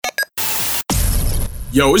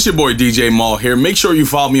Yo, it's your boy DJ Maul here. Make sure you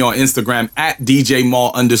follow me on Instagram at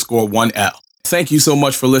DJMaul_1L. Thank you so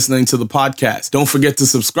much for listening to the podcast. Don't forget to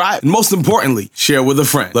subscribe. And most importantly, share with a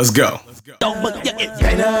friend. Let's go.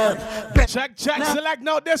 Check, select,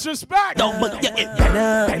 no disrespect.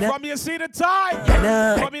 From your seat of time.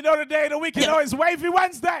 From you know the day of the week, you know it's Wavy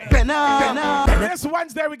Wednesday. This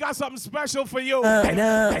Wednesday we got something special for you.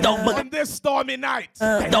 On this stormy night.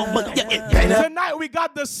 Tonight we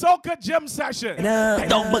got the Soca gym session.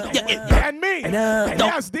 And me.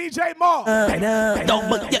 Yes, DJ Maul.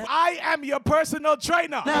 I am your personal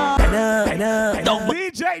trainer.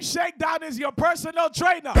 DJ Shakedown is your personal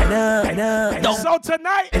trainer. So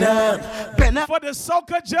tonight, for the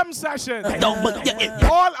Soca gym session,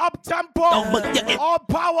 all up tempo, all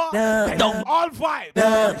power, all vibe.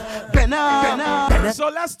 So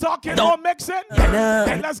let's talk it, no mixing,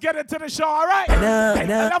 and let's get into the show, all right?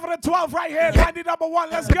 11 to 12 right here, 90 number 1,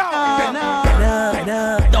 let's go.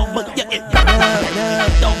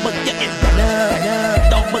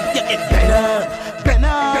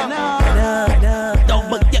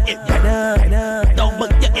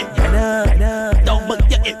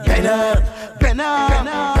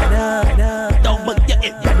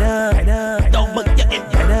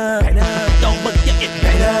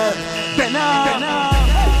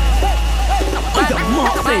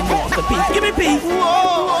 Give me peace.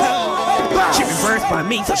 She reversed by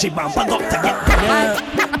me, so she bump and up to get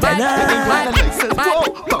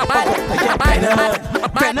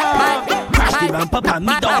crash the bumper by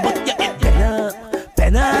me, dog. Got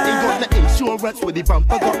the insurance with the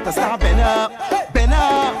bumper, got the star Benna.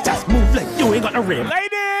 Just move like you ain't got a rim.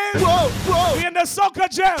 Ladies, we in the Soca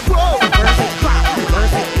gym. Reverse it, clap,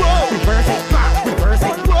 reverse it, reverse it, clap, reverse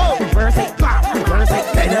it, reverse it, clap, reverse it,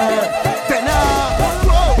 Benna.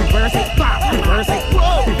 Reverse it, clap, reverse it,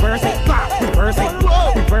 reverse it, clap, reverse it,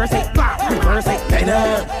 reverse it, clap, reverse it, Benna.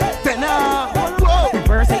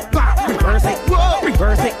 Reverse it, clap, reverse it,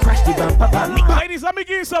 reverse it, crash the bumper by me. Ladies, let me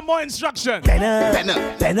give you some more instruction. Benna.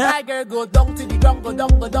 My girl go down to the ground, go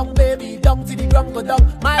down, baby, down to the ground, go down.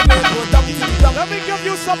 My girl go down to the ground. Let me give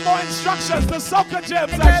you some more instructions. The Soca gym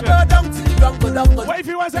Go session. down to the ground, go down.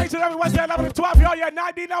 Wavy Wednesday to every Wednesday, 11 to 12. Yo, your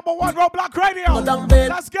 90 number 1 Roadblock Radio. Go down, baby.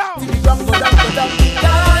 Let's go. To the ground, go down.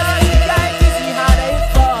 Guys, you see how they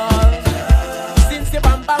fall. Since the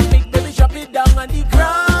bam bam big, baby, drop it down on the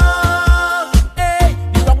ground. Hey,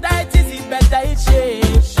 the wrong that is it better it shake.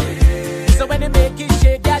 So when they make it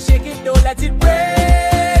shake, yeah, shake it, don't let it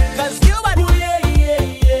break. Cause you are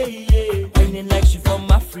whining like she from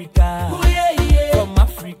Africa. From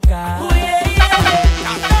Africa.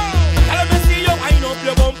 Let me see you wind up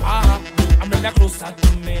your bumper. I'm really closer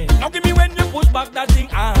to me. Now give me when you push back that thing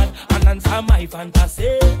hard and answer my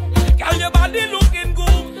fantasy. Girl, your body looking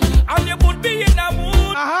good and you put me in a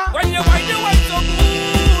mood. When you wind, you wind so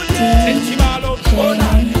good. Then she ball out, hold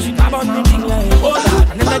on. She grab on the thing like, hold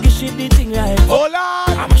on. And then I give she the thing like, hold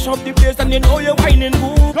on. I mash up the place and you know you're whining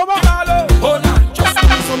good. Come on, hold on. Just give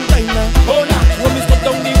me some time now. Hold on. When we stop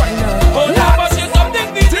down the wine now. Hold on. But you something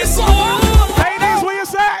this good. Ladies, what you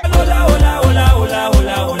say? Hola, hola, hola, hola,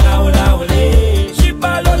 hola, hola, hola, hola. She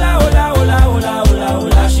ball, hola, hola, hola, hola, hola,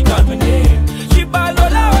 hola. She called my name. She ball,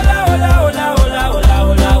 hola, hola, hola, hola, hola,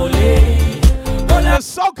 hola, hola, hola. The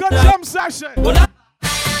Soca gym session. Hola.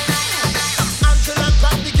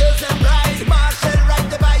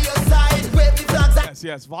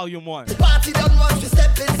 Yes, volume 1. Party done once we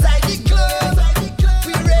step inside the club.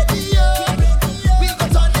 We ready, yo. We go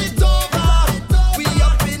turn it over. We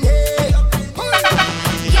up in here.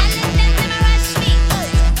 Y'all let them rush me.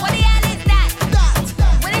 What the hell is that?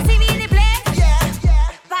 When they see me in the place,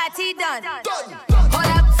 party done. Hold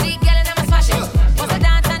up, see, girl, and I'ma smash it. Bust a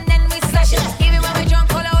dance and then we slash it. Even when we drunk,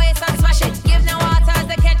 hold our waist and smash it. Give no water as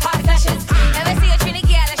they catch hot flashes. Never see a Trini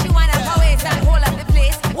girl that she wanna her waist and hold up the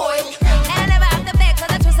place.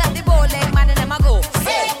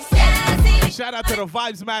 Shout out to the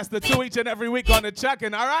Vibes Master 2 each and every week on the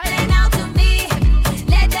check-in, all right?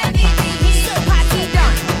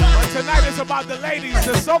 But tonight is about the ladies,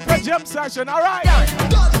 the Soca gym session, all right?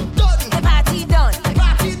 The party done.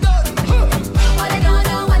 Party done. All I don't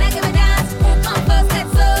know when I give a dance, on first get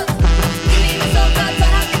so. Give me Soca,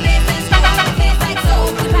 turn up the bass and screw out the face like so.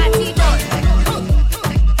 The party done.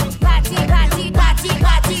 Party done.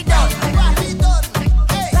 Party done.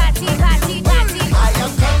 I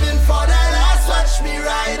am coming for the last, watch me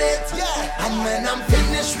ride it. And when I'm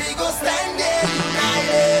finished, we go stand there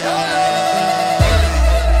united.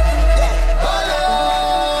 Oh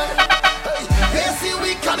Lord, we see we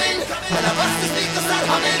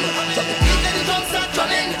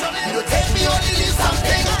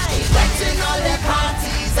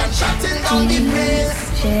down the place.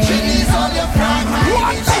 Chili's on your front.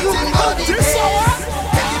 What the fuck this hour?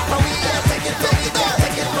 Take it from here, take it from here,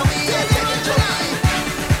 take it from here, take it from here.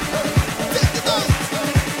 Take it down,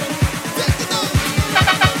 take it down.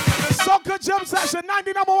 Soca Jam Session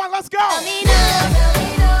 90 number 1, let's go. It's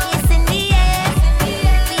in the air.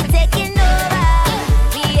 We taking over.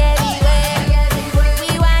 We everywhere. We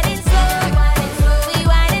winding slow. We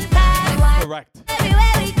winding fast. Correct.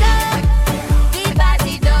 Everywhere we go, we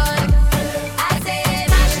party done. I say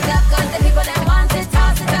mash it up 'cause the people that want to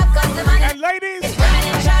toss it up 'cause the money. And ladies, Women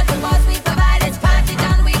in charge of us, we provide this party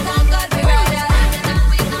done. We conquered, we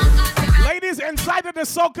ladies inside of the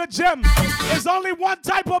Soca Gym, there's only one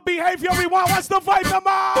type of behavior we want. What's the vibe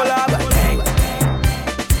number?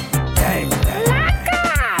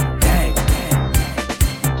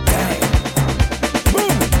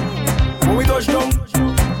 When we touch down,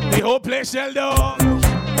 The whole place shell down.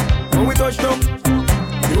 when we touch down,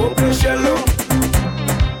 the whole place shell down.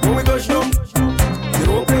 When we touch down, the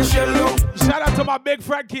whole place shell down. Shout out to my big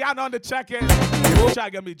friend Keanu on the check-in. Try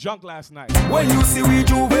to get me drunk last night. When you see we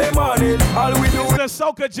Juve morning, all we do The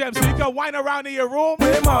Soca Gym, so you can wind around in your room.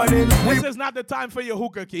 is morning. This is not the time for your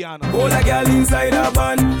hookah, Keanu. Hold a girl inside a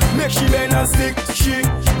band, make she bend and stick. She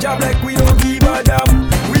job like we don't give a damn.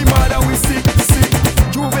 We mad and we sick.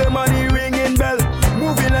 Juve money ringing bell,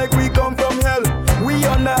 moving like we come from hell. We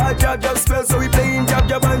under a jab spell, so we playing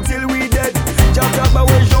jab until we dead. Jab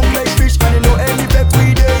away jump like fish, and you know any bet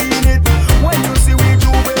we dey in it. When you see we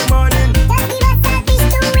Juve morning.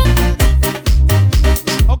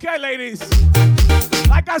 Okay, ladies.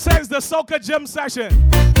 Like I said, it's the Soca Gym session.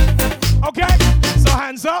 Okay? So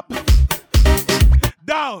hands up.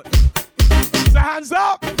 Down. So hands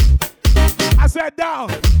up. I said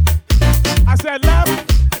down. I said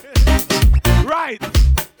left. Right.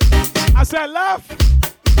 I said left.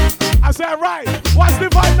 I said right. What's the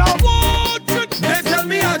vibe now? They tell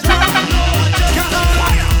me I drunk.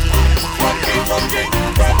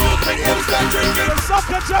 The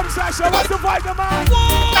Soca Gym session. What's the vibe now, man?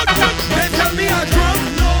 They tell me I drunk.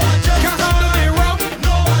 Can't handle me rum.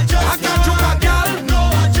 I can't choke a girl.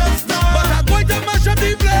 But I'm going to mash up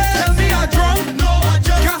the place. Tell me I drunk.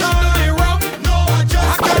 Can't handle me rum.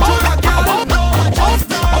 I can't choke a girl.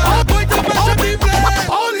 But I'm going to mash up the place.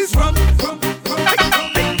 All is rum.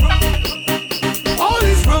 All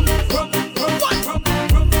is rum.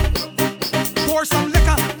 Pour some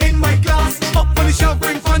liquor in my glass. Up on the shelf,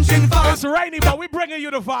 bring punching fast. It's rainy, but we bringing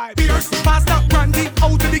you the vibe. Beers, pass that brandy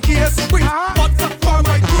out of the case. Bring what's up for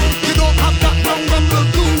my crew. You don't have that long rumble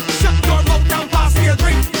too. Shut your mouth and pass me a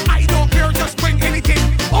drink. I don't care, just bring anything.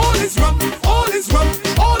 All is rum, all is rum,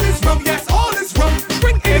 all is rum. Yes, all is rum.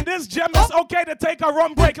 Bring In it. this gym, it's okay to take a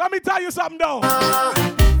rum break. Let me tell you something, though.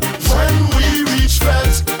 When we reach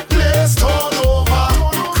Feds, place turn over.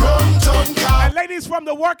 Crumb turn car. And ladies from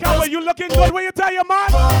the workout, where you looking good, will you tell your man?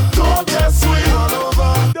 Don't test me all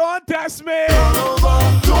over. Don't test me.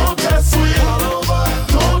 Don't test me all over.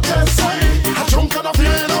 Don't test me. I drunk and I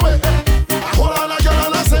feeling away. Hold on, I get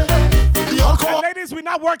I say. The alcohol. And ladies, we're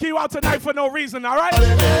not working you out tonight for no reason, all right?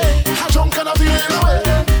 I drunk and I feeling away.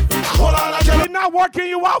 Hold on, I We're get not working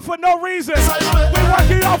you out for no reason. We're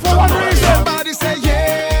working you out for one reason. Somebody say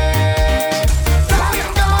yeah.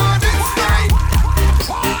 Thank God it's night.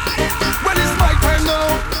 When it's my time now.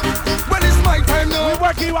 When it's my time now. We're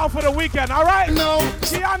working you out for the weekend, all right? No.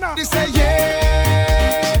 Tiana, They say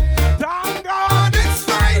yeah. thank God God. it's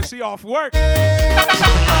night. She off work. I'm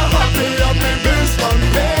happy up in this one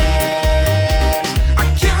day. I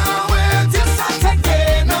can't wait till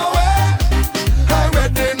Saturday, no way. I'm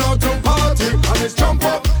ready now to party. And it's jump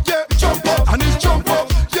up, yeah, jump up. And it's jump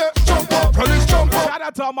up, yeah, jump up. And it's jump up. Shout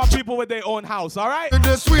out to all my people with their own house, all right?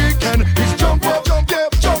 This weekend, it's jump up, yeah,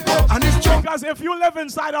 jump up. And it's jump up. Because if you live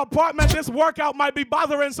inside an apartment, this workout might be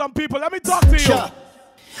bothering some people. Let me talk to you. Sure.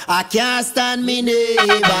 I can't stand me neighbor.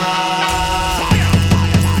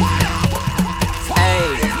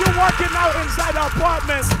 If you're working out inside an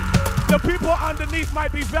apartment, the people underneath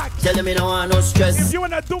might be vexed. Tell me no one no stress. If you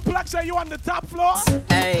in a duplex and you on the top floor,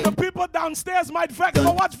 Hey. the people downstairs might vex.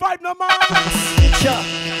 But watch vibe no man. Sure.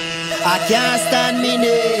 I can't stand me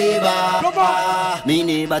neighbor. Come on. Me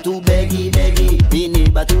neighbor too beggy. Me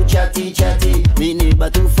neighbor too chatty. Me neighbor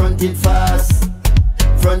too fronted fast.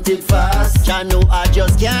 Ya know I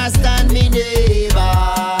just can't stand me neighbor.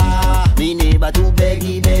 Me neighbor too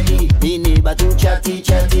beggy. Me neighbor too chatty.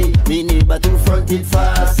 Me neighbor too fronted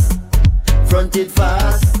fast.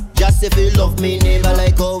 Just if you love me neighbor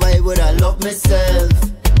like how I would I love myself.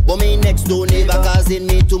 But me next door neighbor causing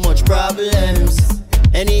me too much problems.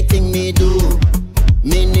 Anything me do,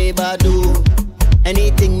 me neighbor do.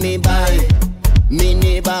 Anything me buy, Me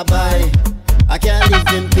neighbor bye. I can't live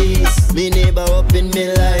in peace. Me neighbor up in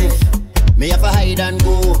me life. Me have to hide and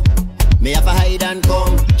go. Me have to hide and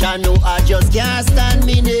come. Cha know I just can't stand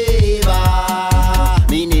me neighbor.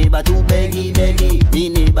 Me neighbor too beggy beggy. Me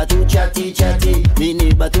neighbor too chatty chatty. Me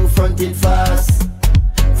neighbor too fronted fast.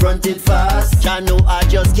 Fronted fast. Cha know I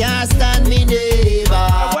just can't stand me neighbor.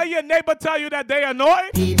 When your neighbor tell you that they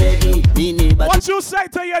annoyed, Me beggy. Me neighbor. what you say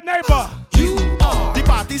to your neighbor? You are the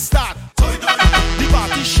party start. The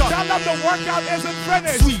party shot. Tell them the workout isn't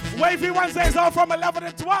finished. Sweet. Wavy Wednesdays on from 11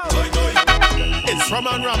 to 12. It's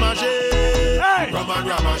Raman Ramaje. Hey. Raman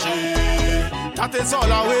Ramaje. That is all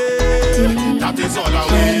away. That is all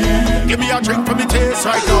away. Give me a drink for me taste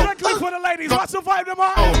right now. Directly for the ladies. What's the vibe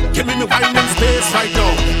tomorrow? Oh, give me wine and space right now.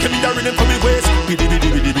 Give me the rhythm for me waist. Bidi bidi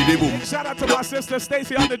bidi bidi boom. Shout out to my sister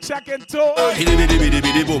Stacy on the check-in tour. Bidi bidi bidi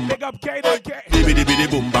bidi boom. Big up Kate and Kate. Bidi bidi bidi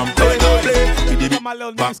boom bam. Play play. Bidi bidi. My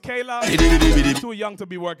little niece Kayla. Bidi bidi bidi. Too young to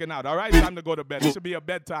be working out. All right, time to go to bed. It should be a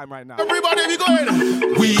bedtime right now. Everybody we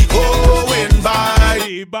going. We going by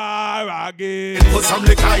The bar again. put some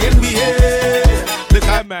liquor in me head.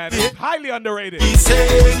 Hey man, highly underrated. We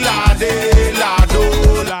sing la de la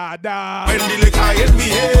do. La da. When the liquor in me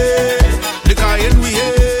head, liquor in me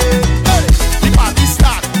head. Hey, the party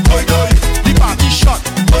start, oi oi. The party shot,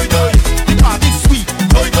 oi oi. The party sweet,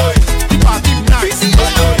 oi oi. The party nice,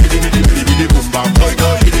 oi oi. Bidi bidi bidi bidi boom bam, oi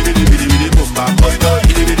oi. Bidi bidi bidi bidi boom bam, oi oi.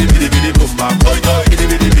 Bidi bidi bidi bidi boom bam, oi oi. Bidi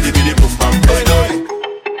bidi bidi bidi boom bam, oi oi.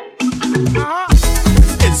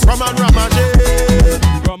 It's Raman Ramaje.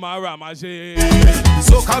 Ramaje.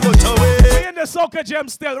 Soca go to We in the Soca gym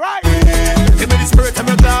still, right? Give me the spirit in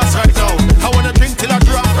my glass right now. I wanna drink till I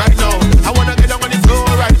drop right now. I wanna get down on the floor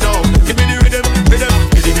right now. Give me the rhythm, rhythm.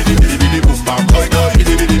 Bidi bidi bidi bidi boom bam. Oi oi.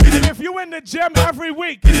 Bidi bidi bidi. And if you in the gym every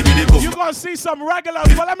week, Bidi bidi boom. you're gonna see some regulars.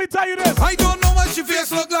 But let me tell you this. I don't know what she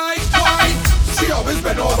face look like. Why? She always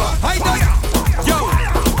been over. I don't. Yo,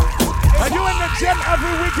 If you in the gym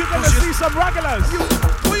every week, you're gonna see some regulars.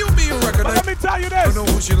 who you mean But recognize? let me tell you I this. don't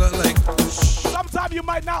know who she look like. Sometimes you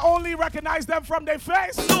might not only recognize them from their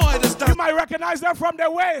face, No, I you understand. might recognize them from their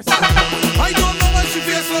waist. I don't know what she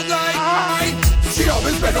face look like. She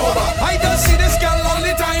always been over. I just see this girl all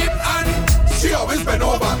the time, and She always been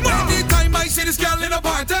over. anytime I see this girl in a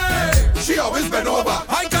party, She always been over.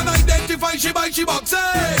 I can identify she by she boxy.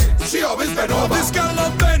 She always been over. This girl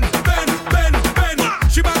love bend, bend, bend, bend.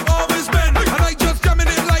 She back always bend, and I just jamming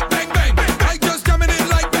it like bang bang. I just jamming it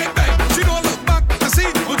like bang bang. She don't look back to see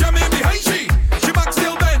who jamming behind she. She back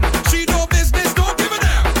still bend. She no business, don't give a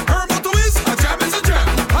damn. Her motto is a jam is a jam.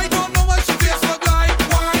 I don't know what she face look like.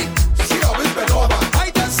 Why? She always been over.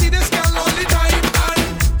 I just see this girl all the time, and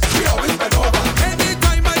She always been over.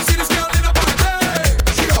 anytime I see this girl in a party,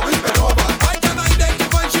 She always been over. I can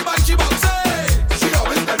identify she by she boxy. She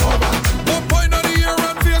always been over. One point of the year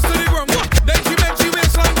and face to the ground. Then she make she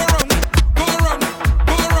waistline go round, go around,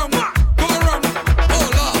 go around, go around. Oh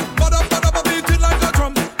Lord, but beat it like a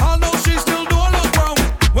drum. I know she still don't look round.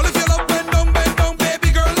 Well, if you love bend down, baby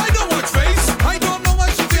girl, I don't watch face. I don't know what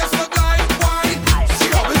she face look like. Why? She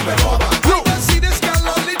always been over. I can see this girl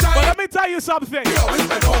all the But time. let me tell you something. She always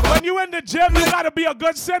been over. When you in the gym, you gotta be a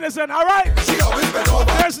good citizen, all right? She always been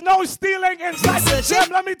over. There's no stealing inside the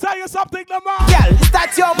gym. Let me tell you something, Lamar. Girl,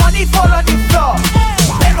 start your money fall on the floor.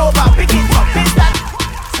 Bend over, pick it up, it's that.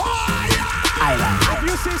 If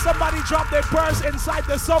you see somebody drop their purse inside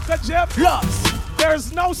the Soca gym, Lost.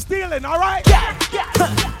 there's no stealing, all right?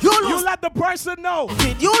 You You lose. let the person know.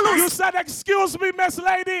 Did you You lose? said, excuse me, Miss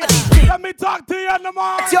Lady. Let me talk to you in the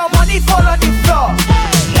morning. Your money fall on the floor.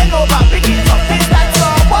 Bend over, pick it up, it's that.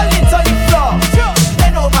 Your wallet on the floor.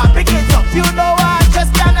 Bend over, pick it up. You know I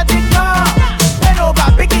just cannot ignore. Bend over,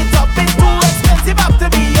 pick it up. It's too expensive up to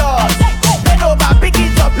be yours. Bend over, pick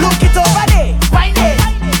it up. Look it over there. Find it,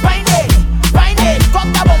 find it, find it. Got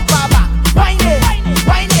the bumper back. Find it,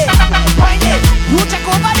 find it, find it. You check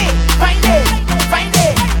over there. Find it, find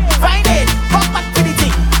it, find it. Come back to the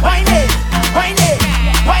thing. Find it, find it,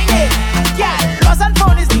 find it. Yeah, lost and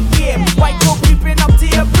found is the game. Why you creeping up to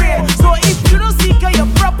your brain? So if you don't seek your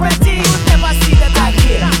property, you never see that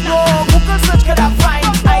again. No Google search could I find.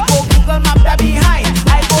 I go Google map that behind.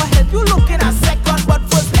 I go help you look in a second, but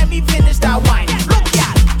first let me finish that wine. Look,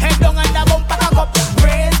 yeah, head down and the bumper cock up.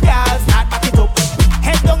 Praise girl, start back it up.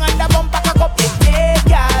 Head down and the bumper cock up. Hey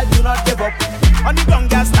girl, do not give up. On the ground,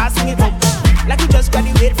 girl, start sing it up. Like you just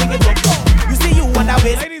graduated, bring it up. You see you on the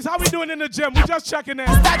waist. Ladies, how we doing in the gym? We just checking in.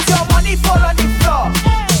 That your money fall on the floor.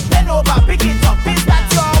 Bend over, pick it up. Is that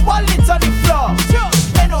your wallet on the floor?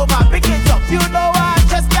 Bend over, pick it up. You know I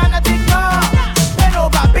just cannot ignore. Bend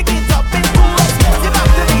over, pick it up. It's too expensive up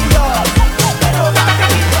to be yours. Bend over,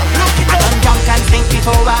 pick it up. Look it up. Young can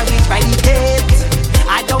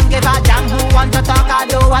want to talk, I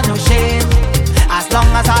don't want no shame. As long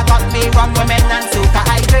as I got me rum, women and soca,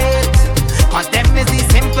 I great. Cause them is the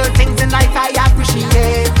simple things in life I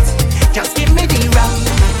appreciate. Just give me the rum,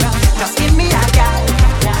 just give me a gal.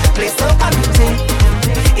 Play soca music,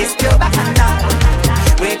 it's pure bacchanal.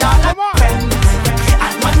 With all my friends,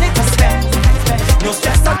 and money to spend. No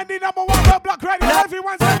stress on the number one block ready.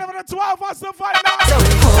 Everyone's ready for the 12 us to find out. So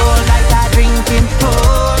whole night I drinking,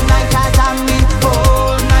 whole night I jamming,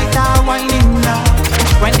 whole night I whining now.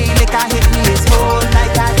 When the liquor hit me, it's whole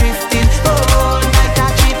night I drifting, whole night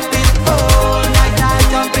I tripping, whole night I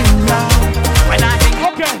jumping round. When I think,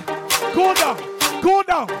 okay, cool down, cool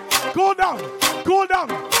down, cool down, cool down,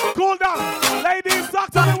 cool down. Ladies,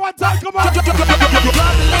 talk to me one time, come on.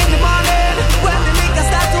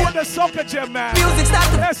 The Soca Gym, man. Music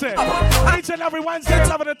starts. Listen, each and every Wednesday,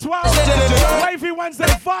 11 to 12. Wavy Wednesday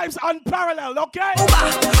vibes unparalleled, okay?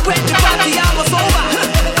 When the party hour was over,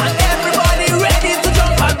 and everybody ready to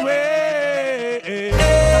jump and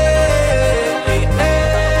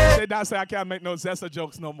Say that, say I can't make no Zessa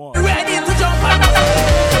jokes no more. Ready to jump and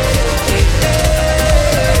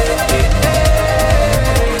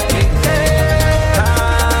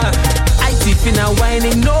in a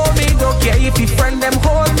whining, know me, don't care if your friend them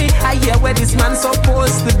hold me. I hear where this man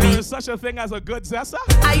supposed to be. There's such a thing as a good Zessa?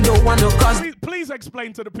 I don't want to cause. Please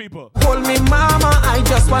explain to the people. Hold me, mama, I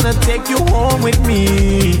just want to take you home with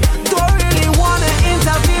me. Don't really want to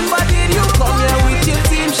intervene, but did you come here with your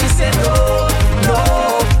team? She said no, no,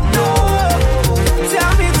 no.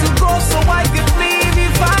 Tell me to go so I could leave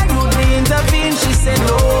if I would intervene. She said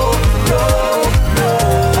no, no, no.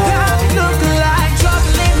 That look like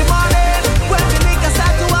trouble in the morning. When the liquor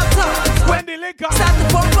start to up top, when the liquor start to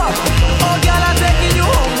pump up, oh girl, I'm taking you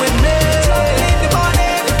home with me. Trouble in the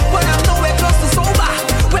morning, when I'm nowhere close to sober.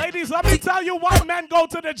 Ladies, let me tell you why men go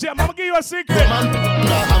to the gym. I'm gonna give you a secret. I'm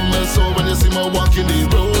so when you see me walking the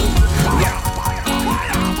road.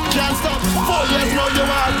 Can't stop. 4 years now you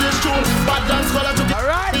are this tune. Bad dance color to the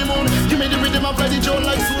moon. Give me the rhythm and play the tune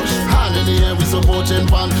like swoosh. Hand in the air we supporting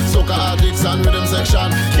pan. Soca addicts and rhythm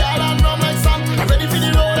section. Girl and rum like sun. I'm ready for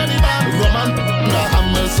the road and the band. Roman, the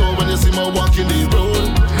hammer so when you see me walking the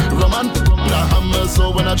road. Roman, the hammer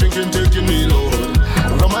so when I drinking taking me load.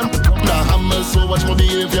 Roman, the hammer so watch my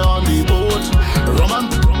behavior on the boat. Roman,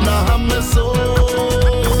 the hammer so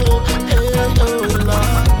hey, oh,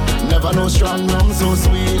 Lord. Never know strong rum so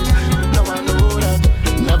sweet. Never know that.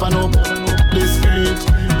 Never know discreet.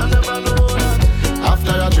 I never know that.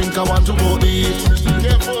 After I drink I want to go eat.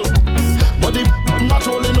 Careful, but the not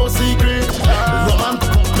only no secret. Roman,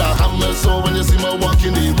 the hammer so when you see me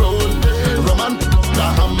walking the road. Roman, the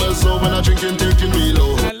hammer so when I drinking taking me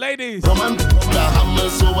low. And ladies, Roman, the hammer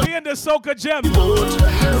so when be in the Soca Gym.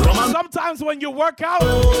 Roman, sometimes when you work out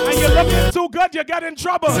and you're looking too good, you get in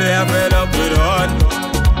trouble. Say I'm fed up with hard.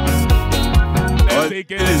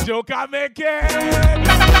 Taking this joke I make it. I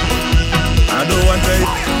don't want to.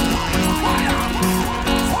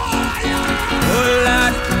 Oh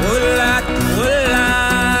lad, oh lad, oh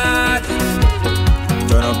lad.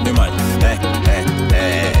 Turn up the mic.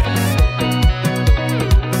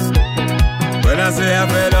 When I say I'm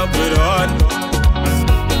fed up with hard,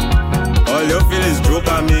 all you feel is joke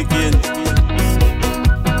I'm making.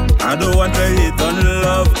 I don't want to hate on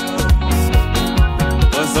love.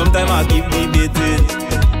 Sometimes I keep debating.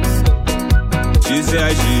 She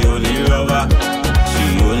say she only lover, she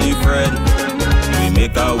only friend. We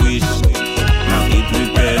make a wish, now eat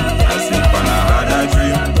pretend. I sleep and I had a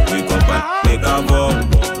dream. Wake up and make a vow.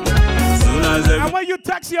 Soon as and when you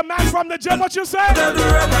text your man from the gym, what you say? I do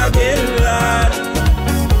wrong again, lad.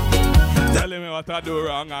 Telling me what I do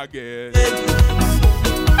wrong again.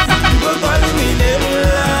 People calling me name,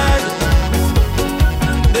 lad.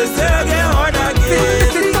 They say I get hard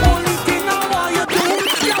again.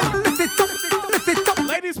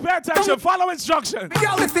 Ladies, pay attention. Follow instruction.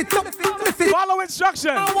 Follow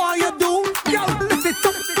instruction. What you do? Lift it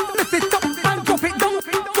up, and drop it down.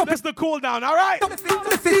 This is the cool down, all right?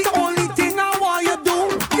 The only thing I want you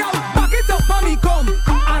do. Back it up for me, come.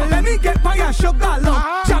 And let me get by your sugar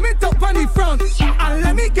lump. Jam it up on the front. And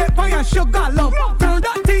let me get by your sugar lump. Turn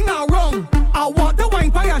that thing around. I want the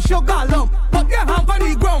wine by your sugar lump. Put your hand on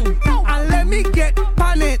the ground. And let me get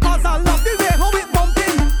pan it. Cause I love the way how it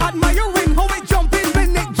bumping. Admiring how it jumping.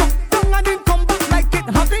 When it jump down and then come back like it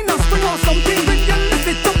having a spring or something. When you lift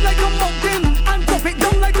it up like a mountain. And drop it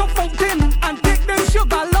down like a fountain. And take them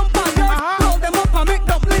sugar lump and roll them up and make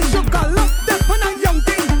dumpling sugar lump. That's when I'm young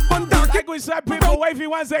thing. On dark like we said, people, Wavy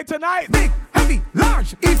Wednesday tonight. Big, heavy,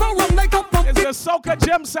 large, even run like a pumpkin. It's the Soca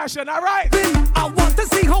Gym session, all right? I want to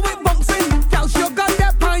see how it bouncing. Tell sugar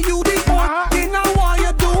that pan you the only thing I want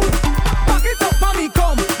you do. Back it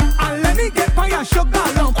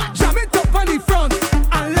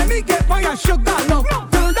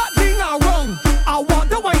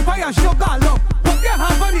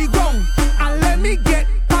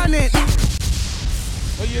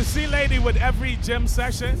lady with every gym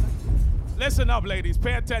session. Listen up, ladies.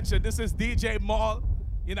 Pay attention. This is DJ Maul.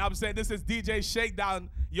 You know what I'm saying? This is DJ Shakedown,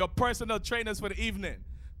 your personal trainers for the evening.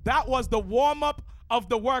 That was the warm-up of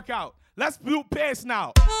the workout. Let's do pace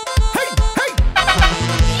now. Hey, hey.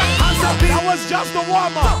 That was just the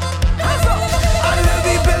warm-up.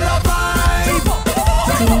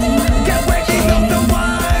 Get ready, love the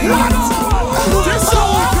wine.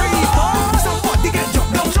 Somebody get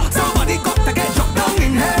jumped down. Somebody got to get jumped down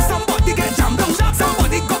in here. Somebody get jumped down.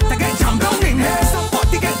 Somebody got to get jumped down in here.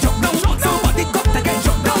 Somebody get jumped down. Somebody got to get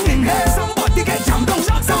jumped down in here. Somebody get jumped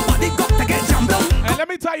down. Somebody got to get jumped down. And let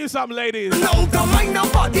me tell you something, ladies. No, don't mind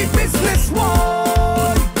nobody business.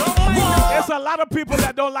 There's a lot of people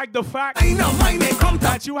that don't like the fact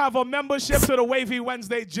that you have a membership to the Wavy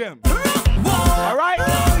Wednesday gym. All right?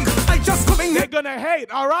 They're gonna hate,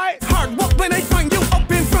 all right? Hard work when I find you up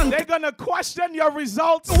in front. They're gonna question your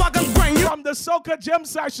results So I can grind you. from the Soca gym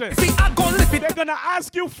session. See, I gon' lift it. They're gonna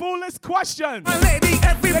ask you foolish questions. My lady,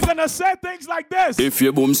 every They're gonna say things like this. If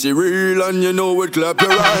your boomsy real and you know it, clap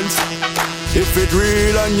your hands. If it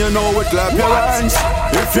real and you know it, clap your hands.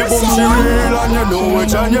 If your boomsy real and you know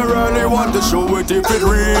it and you really want to show it. If it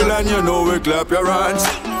real and you know it, clap your hands.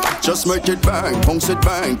 Just make it bang, bounce it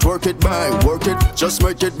bang, twerk it bang, work it, just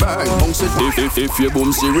make it bang, bounce it. If your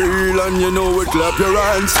boomsy real and you know it, clap your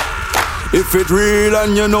hands. If it real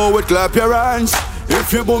and you know it, clap your hands.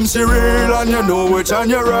 If your boomsy real and you know it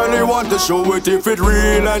and you really want to show it. If it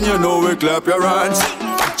real and you know it, clap your hands.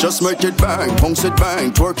 Just make it bang, bounce it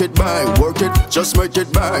bang, twerk it bang, work it, just make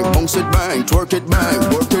it bang, bounce it bang, twerk it bang,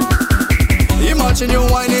 work it. Imagine you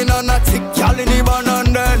whining on a thick gal in the van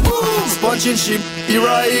and then sponging she be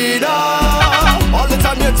rider. All the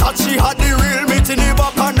time you touch she had the real meat in the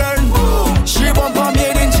back and then she bump on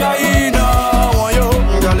made in China. Want you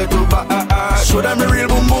girl it to back, show them the real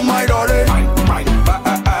boom boom my darling.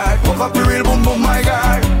 Hook up the real boom boom my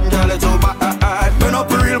guy. Girl it to back, burn up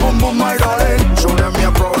the real boom boom my darling. Show them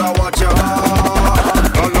you're proud of what you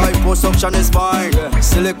are. All liposuction is fine,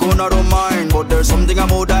 silicone I don't mind, but there's something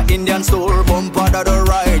about that Indian store bumper that the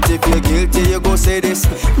right. If you're guilty, you go say this.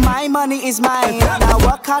 My money is mine. Now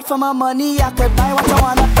work hard for my money. I could buy what I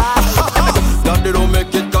wanna buy. God, they don't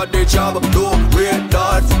make it, God, they job. Don't rate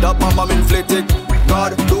that. That my mom inflicted.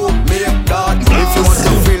 God, don't make that. If you want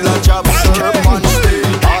to feel a job, serve man, stay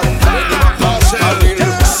hard.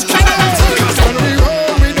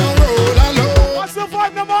 What's the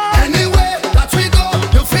vibe, number? anyway that we go,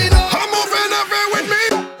 you feel no. I'm moving every with me.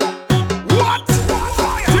 What?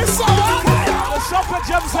 This song? The Soca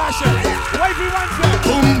gym session. Wavy Wednesday.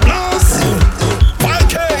 Boom blast,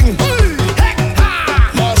 Viking,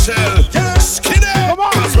 Marshall, Skinny. Come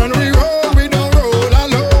on. 'Cause when we roll, we don't roll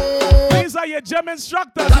alone. These are your gym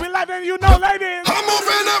instructors. We letting you know, ladies. I'm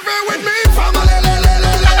moving every with me, family,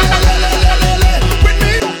 with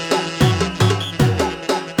me.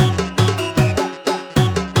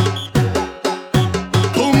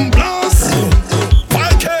 Boom blast,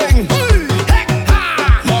 Viking,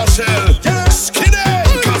 Marshall,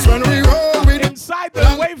 Skinny. 'Cause when we roll, we don't. Inside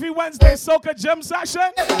the Wavy Wednesday Soca gym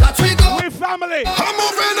session, That we go. we family. I'm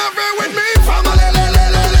moving every with me, family,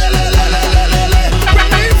 with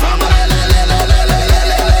me, family,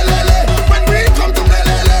 when we come to play,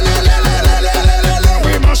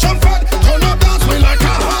 we mash up fat, turn up dance, we like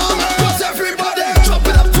a hammer. 'Cause everybody jump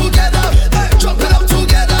it up together, jump it up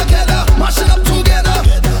together, mash it up together,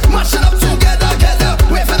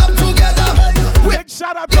 wave it up together. Big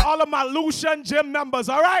shout out to all of my Lucian gym members,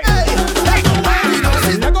 all right?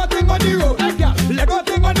 Lego thing on the road, hey girl. Lego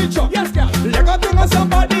thing on the truck, yes girl. Lego thing on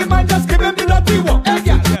somebody, man, just give him the dirty work, hey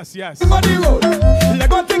girl. Yes. Thing on the road,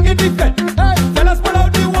 Lego thing in the bed, hey. Tell us pull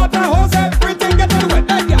out the water hose, everything get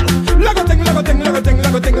wet, hey girl. Lego thing, Lego thing, Lego thing,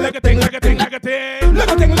 Lego thing, Lego thing, Lego thing, Like a thing.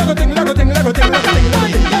 Lego thing, Lego thing, Lego thing, Lego thing, Lego thing, Lego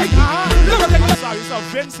thing, hey. Lego thing, Sorry, it's a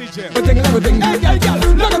Vincy gym. Lego thing, Lego thing, hey girl.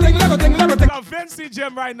 Lego thing, Lego thing, Lego thing. It's a Vincy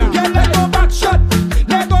gym right now. Yeah, Lego back shot,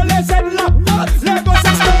 Lego let's head lock, Lego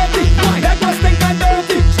 630, Lego stink and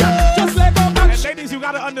dirty, just Lego back And shot, ladies, you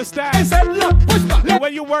gotta understand, head lock, push back,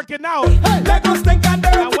 when you're working out Lego stink and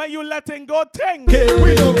dirty. and when you letting go ting,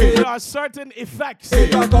 We don't care. there are certain effects.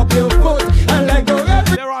 Back up your foot and Lego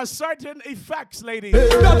every There are certain effects, ladies.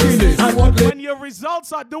 happiness. And what When your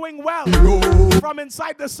results are doing well from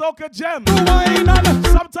inside the Soca gym, wine and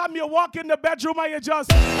sometimes you walk in the bedroom and you just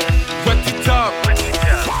Wet it up.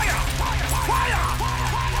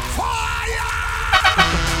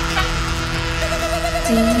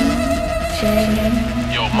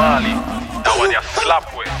 Yo, Marley, that one you slap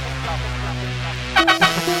with.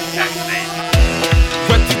 Can't say.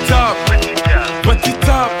 Wet it up. Wet it up. Wet it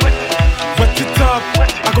up. Wet it up.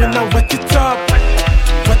 I'm gonna wet it up.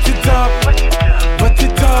 Wet it up.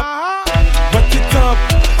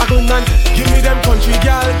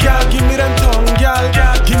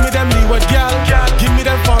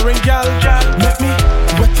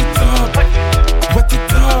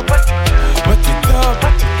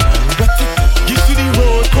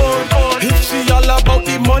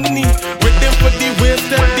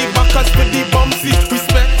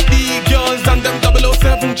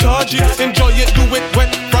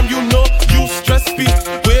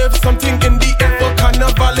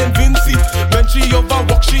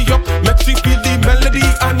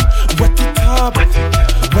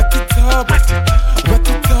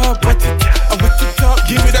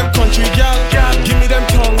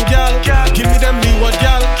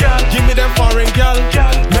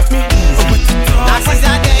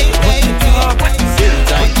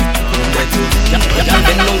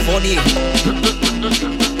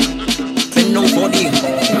 We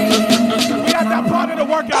at that part of the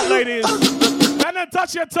workout, ladies. Bend and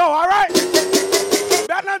touch your toe, all right?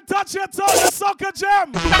 Bend and touch your toe, the Soca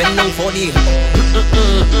Gym. Bend down for the.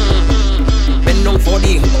 Bend down for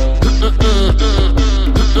the.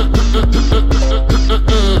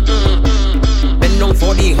 Bend down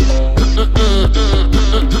for the.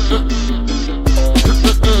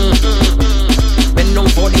 Bend down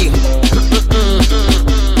for the.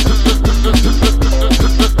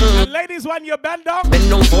 And ladies, when you bend down, bend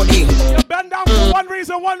down for the. You bend down for one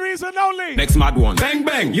reason only. Next mad one. Bang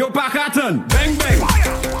bang, yo Pakaton. Bang bang.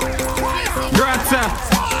 Grazie.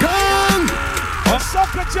 Come.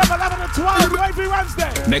 Soca Gym 11 to 12 every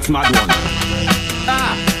Wednesday. Next mad one.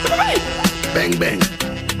 Bang bang.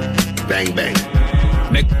 Bang bang.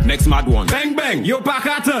 Next mad one. Bang bang, yo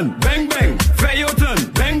Pakaton. Bang bang. Feyoton.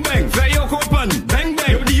 Bang bang. Feyokopan. Bang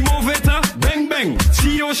bang. Yo Dimoveta. Bang bang.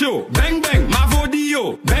 Chio show. Bang bang.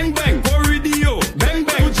 Mavodio. Bang bang. Corridio. Bang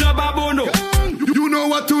bang. Ujababono. You know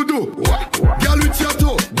what to do. Girl with your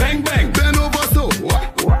toe. Bang bang. Bend over so.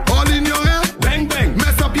 All in your hair. Bang bang.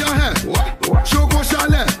 Mess up your hair. Choco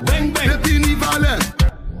chalet. Bang bang. Pepini valet.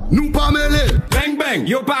 Nou pas mêlé. Bang bang.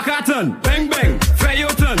 Yo Pakaton. Bang bang.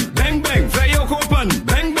 Feyoton. Bang bang. Feyokopan.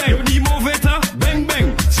 Bang bang. Yo Dimoveta. Bang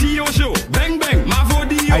bang. Chio show. Bang bang.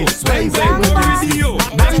 Mavodio. Bang bang. Corridio.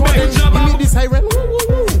 Bang bang. Ujababono. Give me the siren.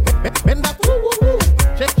 Bend that.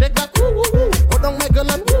 Shake that. Hold on my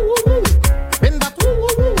girl and bend that.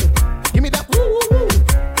 Give me that.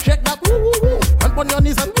 Shake that. And on your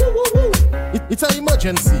knees and it's an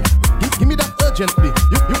emergency. Give me that urgently.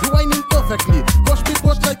 You whining perfectly. Push me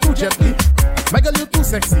like too gently. My girl, you too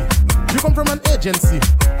sexy. You come from an agency.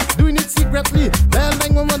 Doing it secretly. Dial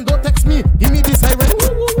 911, don't text me. Give me the siren.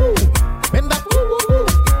 Bend that.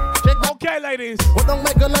 Shake that. Okay, ladies. Hold on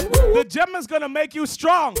my girl and the gym is gonna make you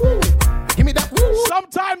strong. give me that.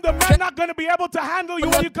 Sometimes the man not gonna be able to handle you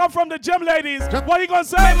when you come from the gym, ladies. What are you gonna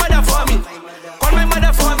say? My mother for me. Call my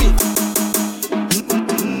mother for me.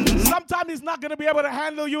 Sometimes he's not gonna be able to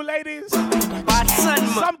handle you, ladies. But son,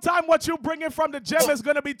 sometimes what you bring in from the gym is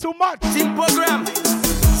gonna be too much. team program.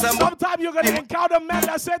 Sometimes you're gonna encounter men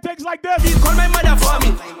that say things like this. Call my mother for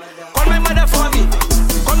me. Call my mother for me.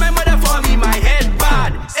 Call my mother for me. My head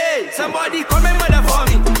bad. Hey, somebody call my mother for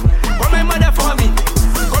me. Call my mother for me.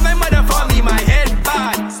 Call my mother for me. My head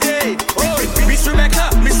bad. Hey, oh, Miss Rebecca,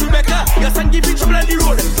 your son give you trouble on the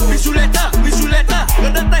road. Miss Juletta,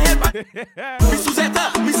 your daughter head bad. Miss Suzetta,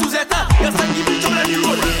 your son give you trouble on the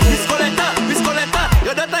road. Miss Coletta,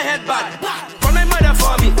 your daughter head bad. Call my mother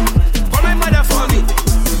for me. Call my mother for me.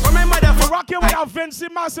 Rocking without Vinci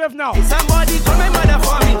Massive now. Somebody call my mother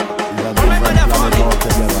for me. Call my mother for me.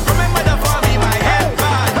 Call my mother for me. My head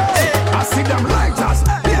bad. Hey. I see them lighters.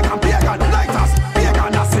 Pagan, lighters.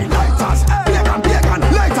 Pagan, I see lighters. Pagan,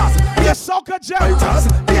 lighters. The Soca Gym.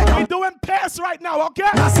 We doing pairs right now, okay?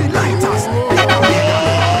 I see lighters. Pagan.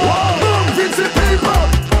 Whoa, Vinci people.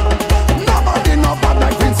 Nobody no bad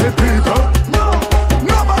like Vinci people. No,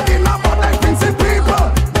 nobody no bad like Vinci people.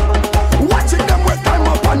 Watching them with time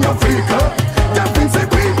up on your vehicle. Them Vinci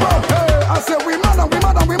people. Hey, I say we mad and we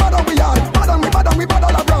hard. We bad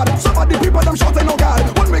all abroad. Some of the people them shouting no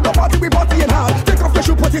God. When we go party, we party in hard. Take off your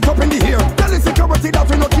shoe, put it up in the air. Tell the security that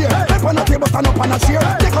we no care. Left on the table, stand up on a chair.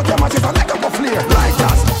 Take out your matches and let them go flare. Like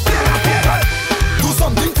that. Do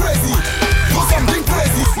something crazy. Do something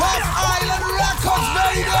crazy. Love Island Records,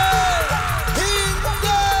 baby.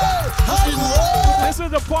 This is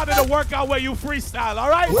the part of the workout where you freestyle, all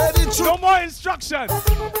right? No more instruction.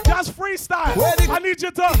 Just freestyle. I need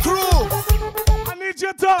you to crew. I need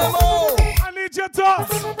you to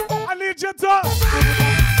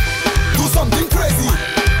do something crazy.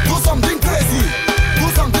 Do something crazy. Do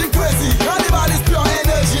something crazy. Carnival is pure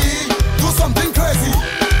energy. Do something crazy.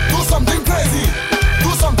 Do something crazy.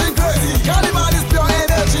 Do something crazy. Carnival is pure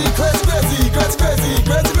energy. Crazy.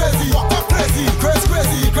 Walk up crazy.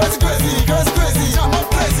 Crazy. Jump up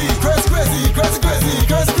crazy. Crazy.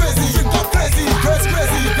 Drink up crazy. Crazy.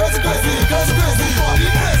 Body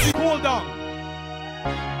crazy. Cool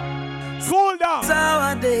down.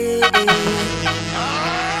 Saturday.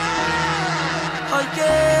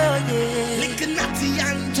 Okay. Lincolnati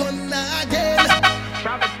Anton again.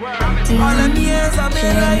 All the years of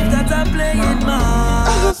my life that I'm playing,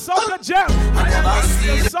 man. Soca Gym.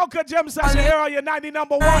 The Soca Gym session here on your 90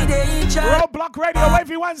 number one. Roadblock Radio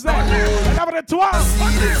every Wednesday. And number 12.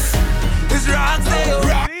 It's Roxy.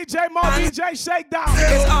 DJ Mo, DJ Shakedown.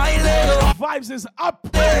 It's Island. Vibes is up.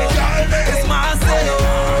 It's Marcelo.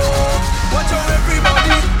 Watch out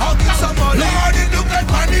everybody. I'll get somebody. Lord, it look like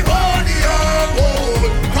pandemonium.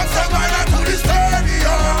 Cross the line to the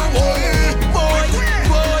stadium. Boy,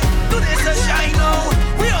 do this a shine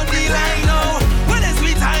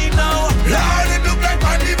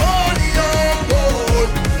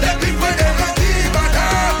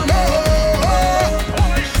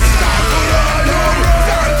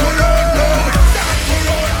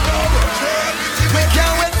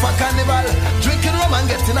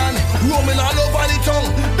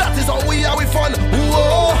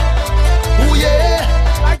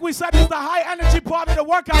said it's the high energy part of the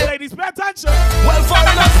workout, ladies. Pay attention. Well,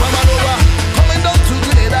 foreigners from all over, coming down to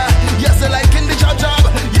Grenada. Yes, they like in the job.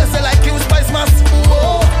 Yes, they like you spice mass.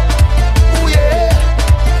 Whoa, ooh yeah,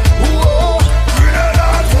 whoa. Grenada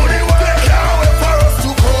and Funny, they can't wait for us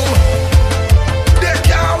to come. They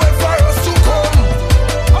can't wait for us to come.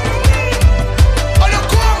 Oh, you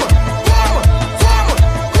come.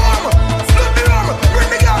 Split the rum, bring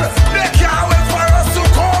the gun. They can't wait for us to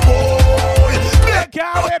come, boy. They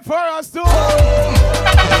can't wait for us to come.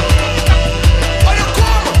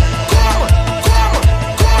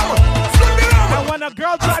 When a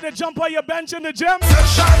girl try to jump on your bench in the gym,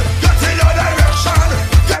 section, get in your direction.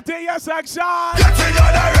 Get in your section. Get in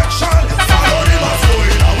your direction. Follow the mass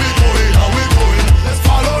going, and we going, and we going. Let's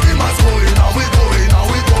follow the mass going, and we going, and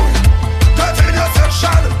we going. Get in your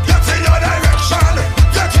section. Get in your direction.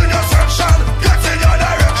 Get in your section. Get in your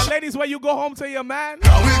direction. And ladies, when you go home to your man,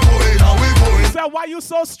 and we going, and we going. He said, why you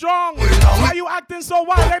so strong? Why you acting so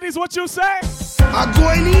wild? Ladies, what you say? I'm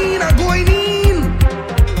going in.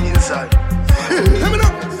 Inside. Let me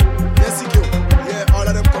know. Yes, secure. Yeah, all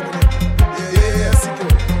of them coming in. Yeah,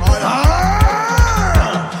 secure.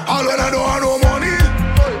 All when I don't have no money,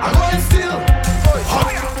 I'm going still.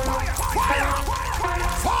 Fire.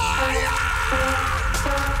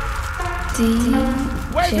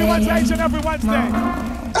 Wavy Wednesday every Wednesday.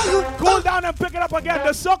 Cool down and pick it up again.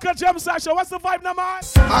 The Soca Jam Session. What's the vibe number?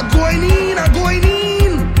 I'm going in.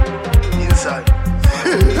 Inside.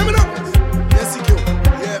 Let me know. Yes, secure.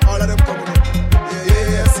 Yeah, all of them coming in.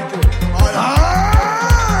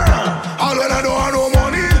 All when I don't have no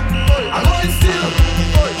money, I'm going still.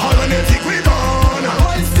 All when they think we done, I'm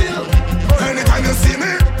going still. Anytime you see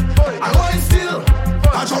me, I'm going still.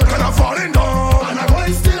 I jump and I'm falling down, and I'm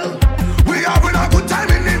going still. We having a good time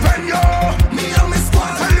in the venue. Me and my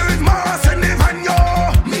squad, tell you it's mass in the venue.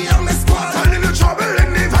 Me and my squad, telling you trouble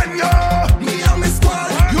in the venue. Me and my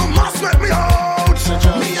squad, you must let me out.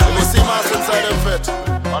 Me and my squad, inside the fit,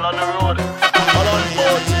 all on the road.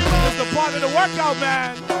 It's the part of the workout,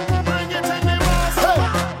 man. Bring it in the mass. Hey,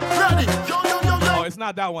 ready? Yo. Oh, it's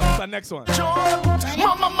not that one. It's the next one.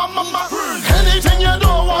 Mama. Anything you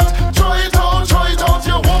don't want, throw it out.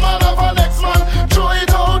 You woman of a next man. Throw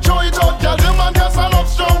it out. Girl, the man can stand up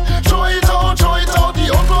strong. Throw it out. The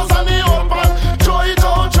old clothes and the old pants. Throw it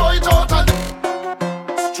out.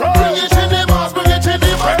 Bring it in the mass. Bring it in the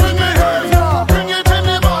mass. Bring it in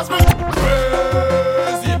the mass.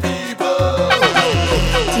 Crazy people.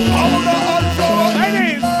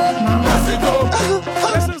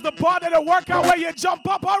 This is the part of the workout where you jump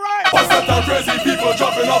up, alright? What's that crazy people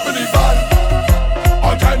jumping up in the van?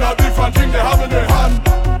 All kind of different things they have in their hand.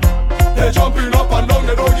 They jumping up and down,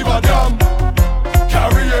 they don't give a damn.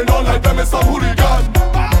 Carrying on like them is some hooligan.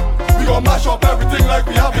 We gon' mash up everything like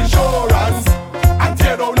we have insurance, and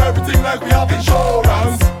tear down everything like we have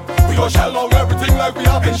insurance. We gon' shell down everything like we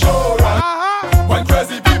have insurance. When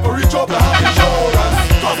crazy people reach up, they have insurance,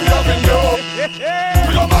 cause we have insurance.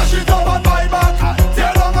 We gon' mash it up and buy back.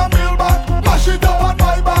 Tear down and build back. Mash it up and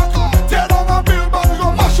buy back. Tear down and build back. We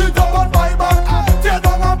gon' mash it up and buy back. Tear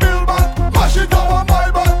down and build back. Mash it up and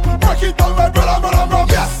buy back. Break it down like brother.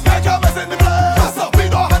 Yes, make a mess in the place. That's up, we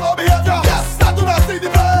don't have no behavior. Yes, that do not see the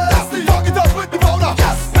place. That's the dog it up with the powder.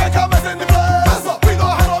 Yes, make a mess in the place. That's up, we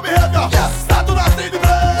don't have no behavior. Yes, that do not see the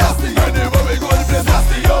place. That's the anywhere we go in the place.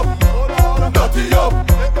 Nasty up, dirty up.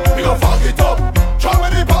 We gon' fuck it up. Try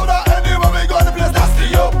with the powder anywhere we go in the place.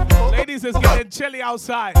 Nasty up. Ladies, it's getting chilly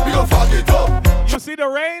outside. We gon' fuck it up. You see the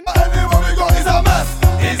rain? Anywhere we go is a mess.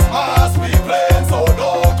 It's mass we playing, so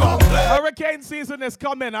don't complain. Hurricane season is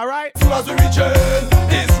coming, alright? Soon as we reach it,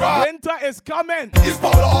 it's right. Winter is coming. It's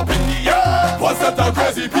powder up in the air. One set of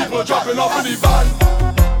crazy people jumping up in the van.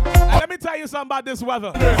 And let me tell you something about this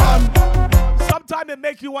weather. Sometimes it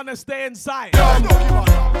make you want to stay inside.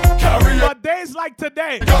 But days like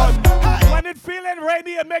today, when it feeling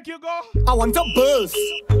rainy, it make you go, I want to buzz.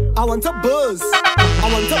 I want to buzz. I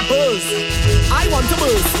want to buzz. I want to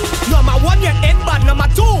buzz. Number one, you're in, but number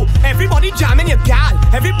two, everybody jamming your gal.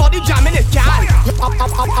 Everybody jamming your gal.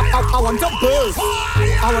 I want to buzz.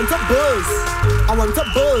 I want to buzz. I want to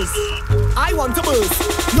buzz. I want to buzz.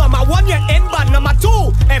 Number one, you're in, but number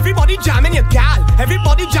two, everybody jamming your gal.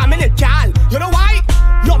 Everybody jamming your gal. You know why?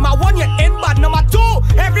 Number one, you're in, but number two,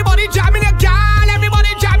 everybody jamming your gal. Everybody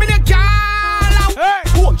jamming your gal. hey!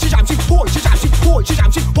 Oh, she jam, she oh, she jam, she oh, she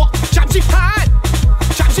jam, she oh, jam, she hard.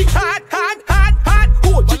 Jam, she hard.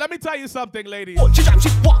 Oh, But let me tell you something, ladies. oh, she jam, she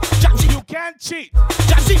oh, jam, she You can't cheat.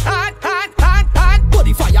 jam, she hard.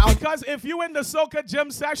 Body fire. Because if you in the Soca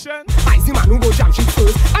gym session, I see man who go jam, she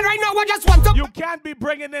first. And right now I just want to. you can't be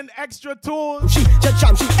bringing in extra tools. She just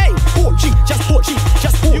jam, she hey, oh, she just oh,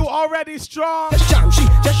 You already strong. Just jam, she,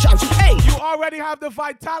 hey. You already have the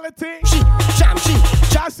vitality. She, jam, she.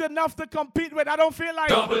 That's enough to compete with. I don't feel like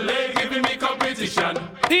Double A giving me competition.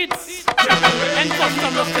 Hits and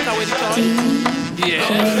custom just take away the toy.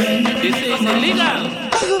 Yeah, this is illegal.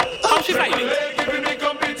 How she fight it? Double A giving me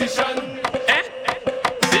competition. Eh?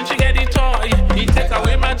 Since she get the toy, he take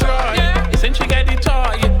away my joy. Yeah. Since she get the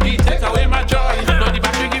toy, he take away my joy. No, the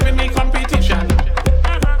battery giving me competition.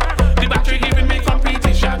 The battery giving me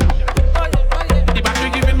competition. The battery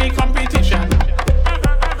giving me competition.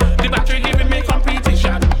 The battery giving me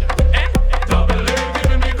competition. Eh? Double A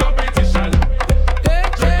giving me competition.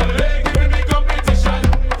 Triple A giving me competition.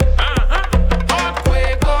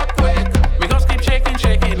 Earthquake. We just keep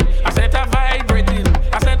shaking. I set a vibrating.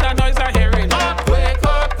 I set a noise I hearing. Earthquake.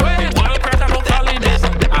 The world pressure no calling this.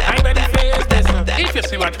 I better face this. If you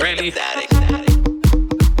see what really.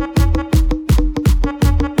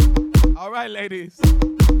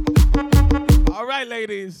 All right,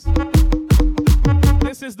 ladies.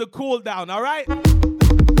 This is the cool down, all right?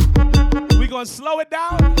 We're going to slow it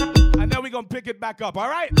down, and then we're going to pick it back up, all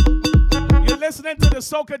right? You're listening to the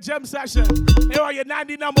Soca Gem Session here on your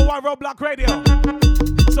 90 number 1 Roadblock Radio.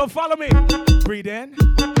 So follow me. Breathe in,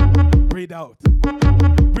 breathe out.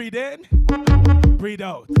 Breathe in, breathe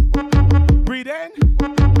out. Breathe in,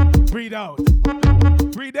 breathe out.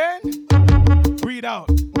 Breathe in, breathe out.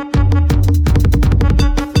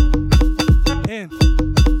 In,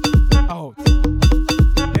 out.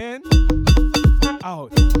 In,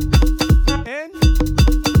 out. In,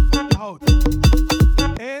 out.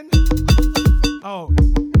 In, out.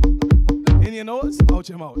 In your nose, out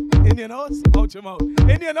your mouth. In your nose, out your mouth.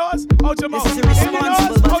 In your nose, out your mouth. In your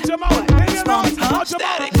nose, out your mouth. In your nose, out your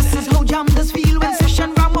mouth. This is how jam does feel when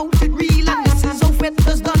session ram out it real, and this is how fete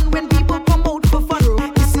does done when people come out for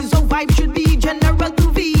fun. This is how vibe should be general to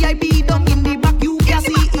VIP. Down in the back you can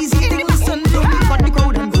see easy thing. Listen to me, cut the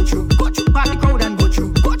crowd and go through. Back the crowd and go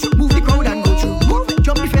through. Move the crowd and go through.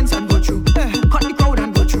 Jump the fence and go through. Cut the crowd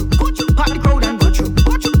and go through. Back the crowd and go through.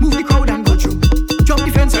 Move the crowd and go through. Jump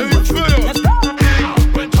the fence and go through. Let's go.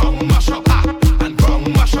 When tongue mash up and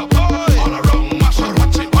wrong mash up, all around mash up.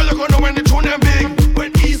 All you gonna know when the tune them big.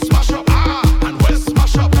 When east mash up and west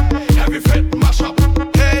mash up, every fet mash up.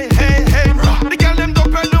 Hey, the girl them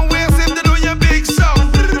don't bend no waist if they do your big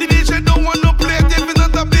sound. The DJ don't want no plate if it's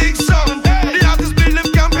not a big sound. The artist build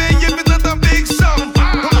them campaign if it's not a big sound.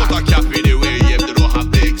 Promoter can't be the way if they don't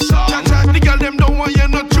have big sound. The girl them don't want you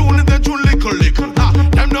no tune if they tune lickle.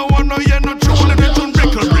 Them don't want no you no tune if they tune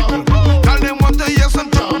brickle. Tell them what they hear some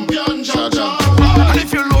champion jaja. And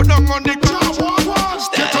if you load down on the ground,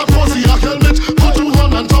 get a pussy a helmet, put 2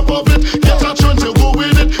 hands on top of it. Get a chance to go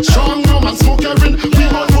with it. Strong rum and smoke erin. We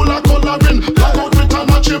want full of coloring. Black out with a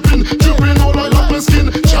not chipping. Dripping all oil up my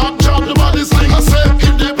skin. Chop the body sling. I say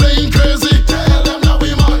if they playing crazy, tell them that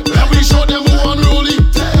we mad. Let we show them who unruly.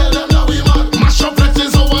 Tell them that we mad. Mash up it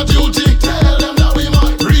is our duty. Tell them that we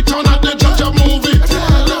mad. Return at the judge of movie.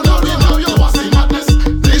 Tell them that we mad. You want see madness?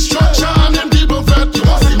 Destruction and people vet. You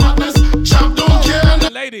want see madness? Champ don't care.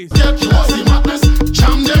 Ladies, Get you want see madness?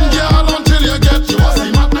 Jam them girl until you get. You want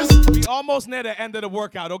see madness? we almost near the end of the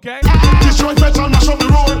workout, okay? Destroy metal, mash up the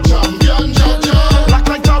road. Champion jab jab. Black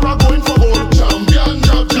like Tara going for gold. Champion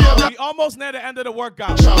jab jab. We almost near the end of the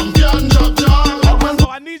workout. Champion jab jab. So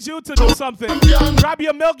I need you to do something. Grab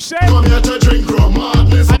your milkshake. Come here to drink rum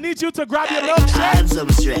madness. I need you to grab your I milkshake. had some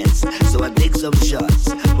stress, so I take some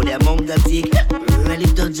shots. But the amount I take really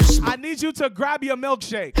don't just I need you to grab your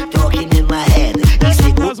milkshake. talking in my head. He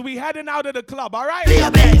said, go Because we heading out of the club, all right? play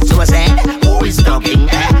a bed. So I said, who is talking?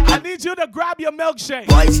 I need you to grab your milkshake.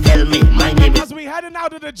 Boys tell me, my name is. Because we heading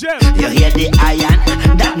out of the gym. You hear the iron?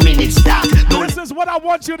 That minute start. Don't This is what I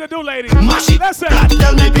want you to do, ladies. Mash it. Listen.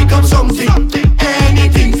 Tell me pick up something.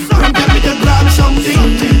 Anything. Tell me to grab something.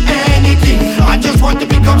 Anything. I just want to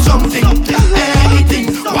pick up something.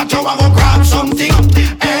 Anything. Watch how I go grab something.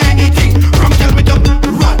 Anything. Tell me to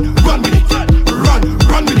run with it.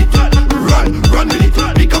 Run with it. Run with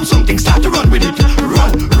it. Pick up something. Start to run with it.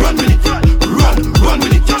 Run with it. Run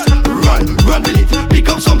with it. Run with it. Pick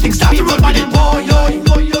up something. Start to run with it. Boy, yo.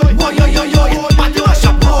 Party mash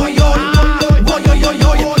up. Boy, yo.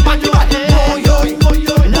 Party mash up. Boy, yo.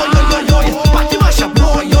 Party mash up.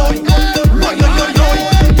 Boy, yo.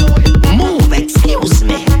 move, excuse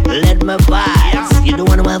me. Let me pass. You don't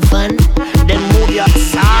want to have fun? Then move your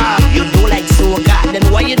sock. You do like soca. Then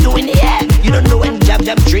what you doing here? You don't know when jab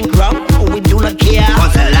drink rum? We do not care.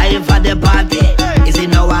 Cause the life of the party is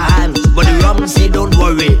in our hands. But the rum say don't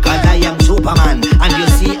worry, cause I am Superman. And you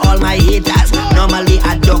see all my haters, normally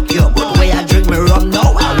I duck you. But when I drink my rum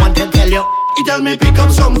now, I want to tell you. He tell me pick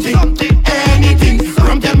up something. Anything.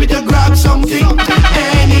 something,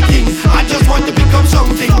 anything. I just want to become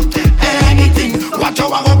something, anything. Watch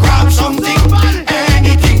how I go grab something,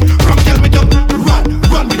 anything. From tell me to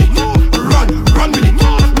run with it, run with it,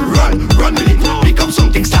 run with it. Become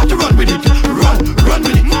something, start to run with it, run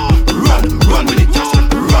with it, run with it,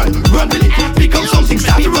 run with it. Become something,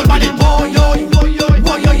 start to run with it. Boy, yo, boy, yo,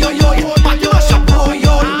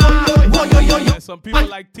 some people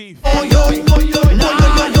like teeth.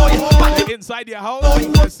 Inside your house,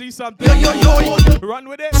 you see something, run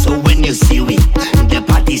with it. So when you see we, the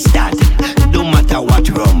party start. No matter what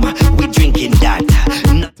rum, we drinking that.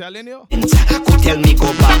 I'm telling you. Go tell me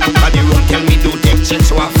go back, but the rum tell me do take check,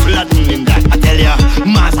 so I'm flattening that. I tell ya,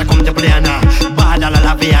 Massa come to play na, bad la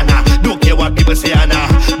la viana. Don't care what people say na,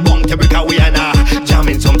 bong to break away na.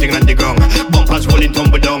 Jamming something on the ground, bumpers rolling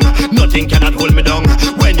tumble down. Nothing cannot hold me down.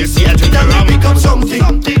 When you see a drink around, become something,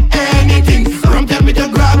 anything. Rum tell me to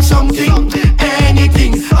grab something,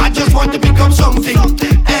 anything. I just want to become something,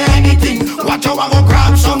 anything. Watch how I go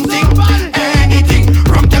grab something, anything.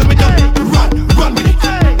 Rum tell me to run with it,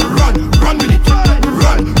 run with it,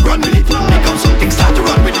 run with it. Become something, start to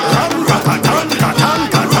run with it.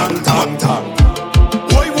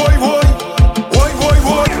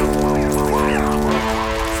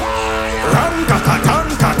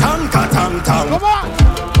 Come on.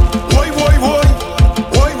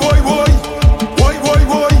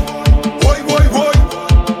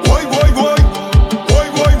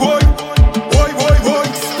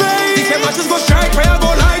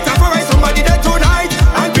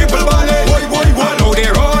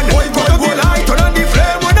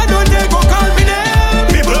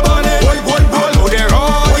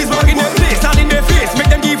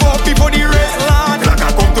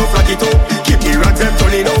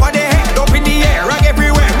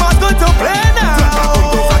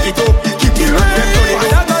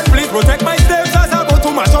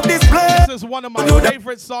 One of my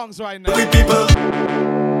favorite songs right now. People.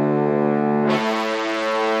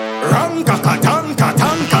 Ram ka ka tang ka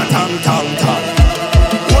tang ka tang tang tang.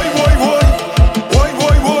 Boy boy boy, boy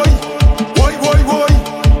boy boy, boy boy boy,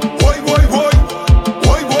 boy boy boy,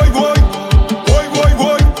 boy boy boy, boy boy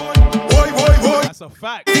boy, boy boy boy. That's a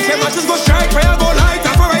fact. These matches go strike, prayer go light,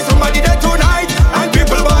 and for somebody dead tonight, and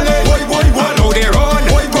people balling. Boy boy boy, I know they're on.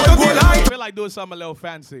 Boy boy boy, I feel like doing something a little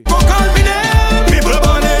fancy. Go call me name. People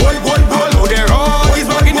balling. Boy boy boy, I know they're on. Boys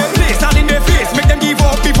back in the place, all in their face, make them give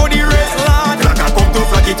up before the race land. Like I come to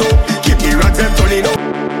flag it up, keep the rats them turning up. I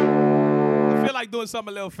feel like doing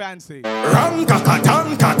something a little fancy. Ram ka ka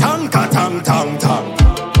tang ka tang ka tang tang tang.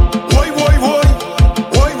 Boy boy boy,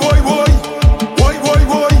 boy boy boy, boy boy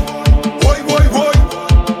boy, boy boy boy, boy boy boy,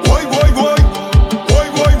 boy boy boy, boy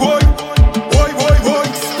boy boy, boy boy boy, boy boy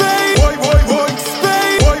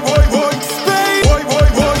boy, boy boy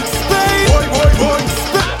boy, boy boy boy.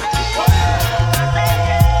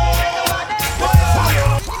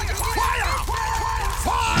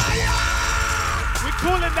 We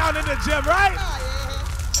cooling down in the gym, right?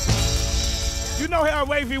 You know here on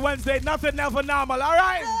Wavy Wednesday, nothing never normal, all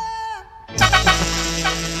right?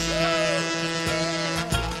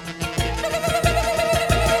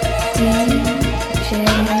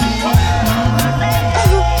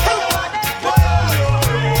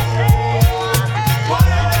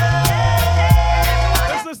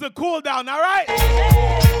 This is the cool down, all right?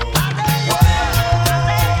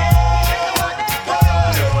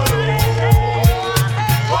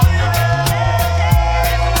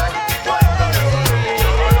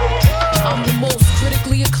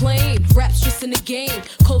 In the game,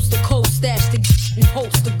 coast to coast, stash the and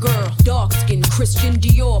host the girl. Dark skin, Christian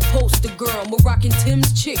Dior, poster girl. Moroccan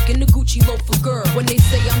Tim's chick and the Gucci loafer girl. When they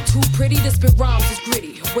say I'm too pretty, this spit rhymes is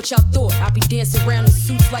gritty. What y'all thought? I be dancing around in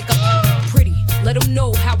suits like I'm pretty. Let them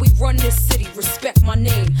know how we run this city. Respect my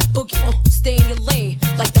name. Boogie, stay in your lane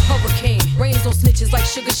like the hurricane. Rains on snitches like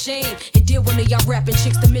Sugar Shane. And deal when y'all rapping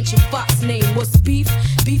chicks to mention Fox name. What's beef?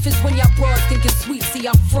 Beef is when y'all broad thinking sweet. See,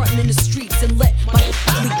 I'm frontin' in the streets and let my leak.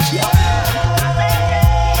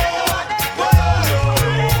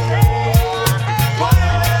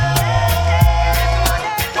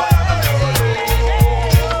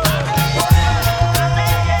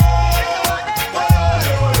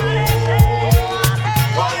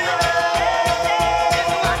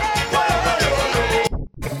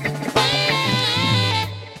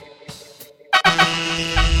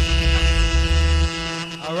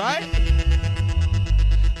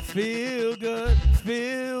 Feel good,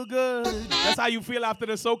 feel good. That's how you feel after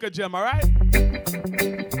the Soca Gym, all right?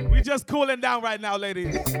 We just cooling down right now,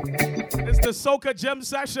 ladies. It's the Soca Gym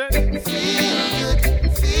session. It's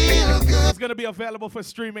going to be available for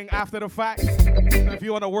streaming after the fact. So if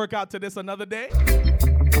you want to work out to this another day,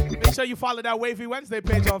 make Make sure you follow that Wavy Wednesday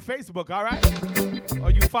page on Facebook, all right? Or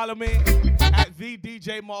you follow me at the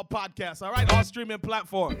DJ Mall Podcast, all right? All streaming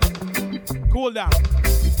platforms. Cool down.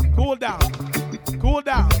 Cool down. Cool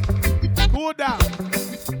down. Cool down.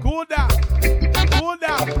 Cool down. Cool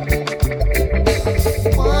down.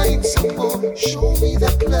 Wine some more, show me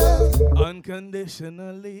that love.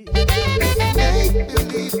 Unconditionally. Make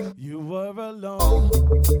believe you were alone.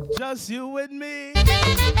 Just you and me.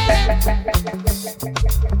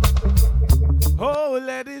 Oh,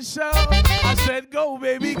 let it show. I said, go,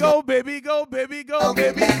 baby, go, baby, go, baby, go,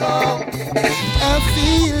 baby, go. I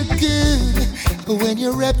feel good when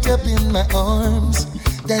you're wrapped up in my arms,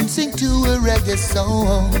 dancing to a reggae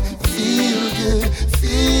song. Feel good,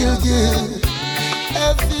 feel good.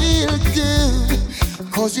 I feel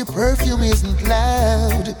good, cause your perfume isn't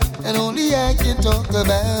loud, and only I can talk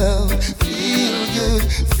about. Feel good,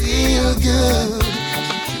 feel good.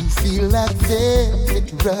 You feel like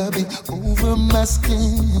velvet rubbing over my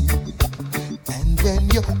skin, and when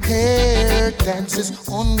your hair dances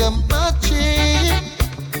under my chin,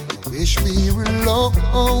 I wish we were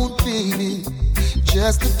alone, baby,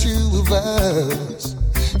 just the two of us.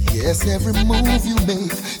 Yes, every move you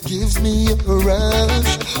make gives me a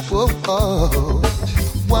rush. Whoa, oh.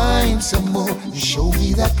 Wine some more, show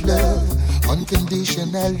me that love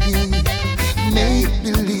unconditionally. Make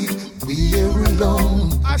believe we're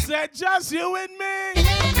alone. I said just you and me.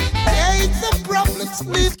 Ain't the problems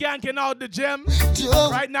we skanking out the gym.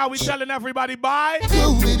 Right now we telling everybody bye.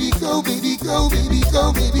 Go baby, go baby, go baby,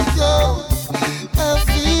 go baby, go. I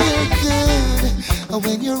feel good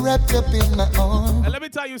when you're wrapped up in my arms. And let me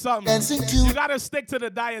tell you something. You gotta stick to the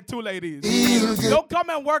diet too, ladies. Don't come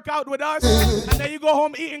and work out with us and then you go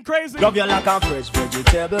home eating crazy. Love you like a fresh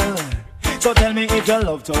vegetable. So tell me if you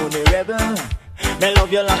love Tony Rebel. Me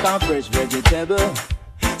love you like a fresh vegetable.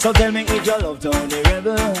 So tell me if you love Tony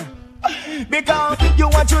Rebel. Because you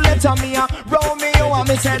want to let me roll me, you want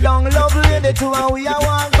me say down love lady to and we a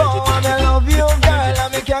want go. And I love you girl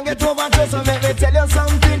and me can't get over to, so make me tell you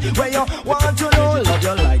something where you want to know. Love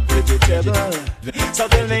you like vegetable. So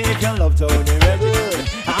tell me if you love Tony Rebel.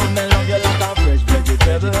 And me love you like a fresh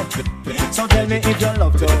vegetable. So tell me if you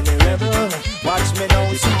love Tony Rebel. Watch me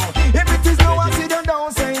now so. If it is no I see them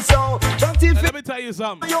don't say so. But if let me tell you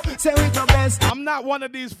something. You say it the best. I'm not one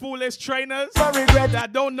of these foolish trainers that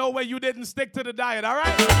don't know where you didn't stick to the diet, all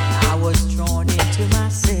right? I was drawn into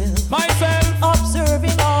myself,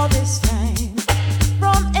 observing all this time.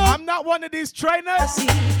 I'm not one of these trainers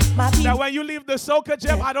that when you leave the Soca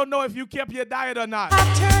gym, I don't know if you kept your diet or not.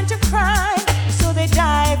 I turned to cry, so they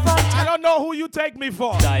dive on top. I don't know who you take me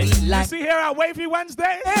for. You see here at Wavy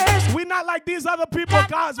Wednesday, we not like these other people,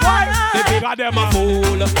 cause why? They got them a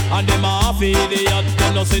fool and them a half idiot.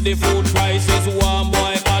 Them no see the food prices warm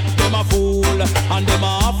boy got them a fool and them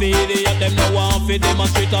a half idiot. Them no want fi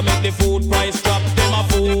demonstrate to make the food price drop. Them a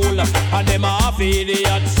fool and them a half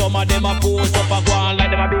idiot. Some of them a pose up a go on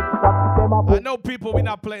like them a big stop. I know people, we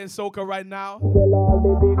not playing Soca right now,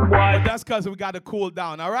 but that's cause we gotta cool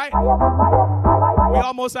down, all right? We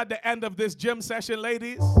almost at the end of this gym session,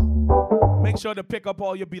 ladies. Make sure to pick up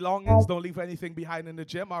all your belongings. Don't leave anything behind in the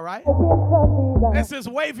gym, all right? This is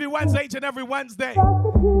Wavy Wednesday, each and every Wednesday.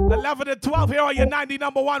 11 to 12 here on your 90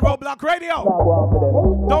 number one Roadblock Radio.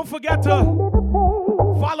 Don't forget to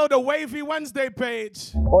follow the Wavy Wednesday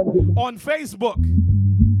page on Facebook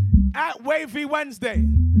at Wavy Wednesday.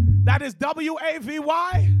 That is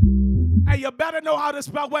W-A-V-Y. And you better know how to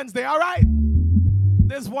spell Wednesday, all right?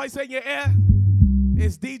 This voice in your ear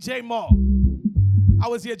is DJ Mall. I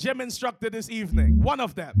was your gym instructor this evening, one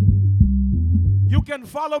of them. You can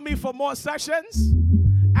follow me for more sessions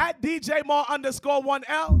at DJ Mall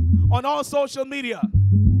 _1L on all social media.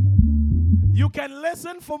 You can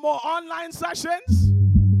listen for more online sessions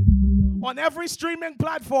on every streaming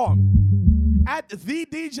platform at the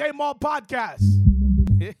DJ Mall Podcast.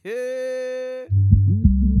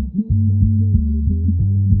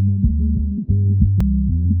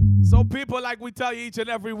 So people, like we tell you each and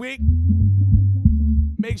every week,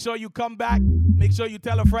 make sure you come back. Make sure you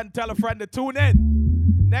tell a friend to tune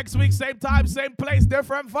in. Next week, same time, same place,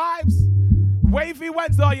 different vibes. Wavy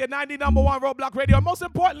Wednesday, your 90 number one Roadblock Radio. And most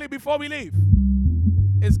importantly, before we leave,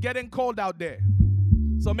 it's getting cold out there.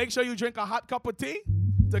 So make sure you drink a hot cup of tea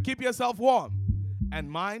to keep yourself warm and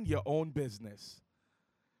mind your own business.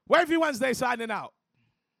 Wavy Wednesday signing out.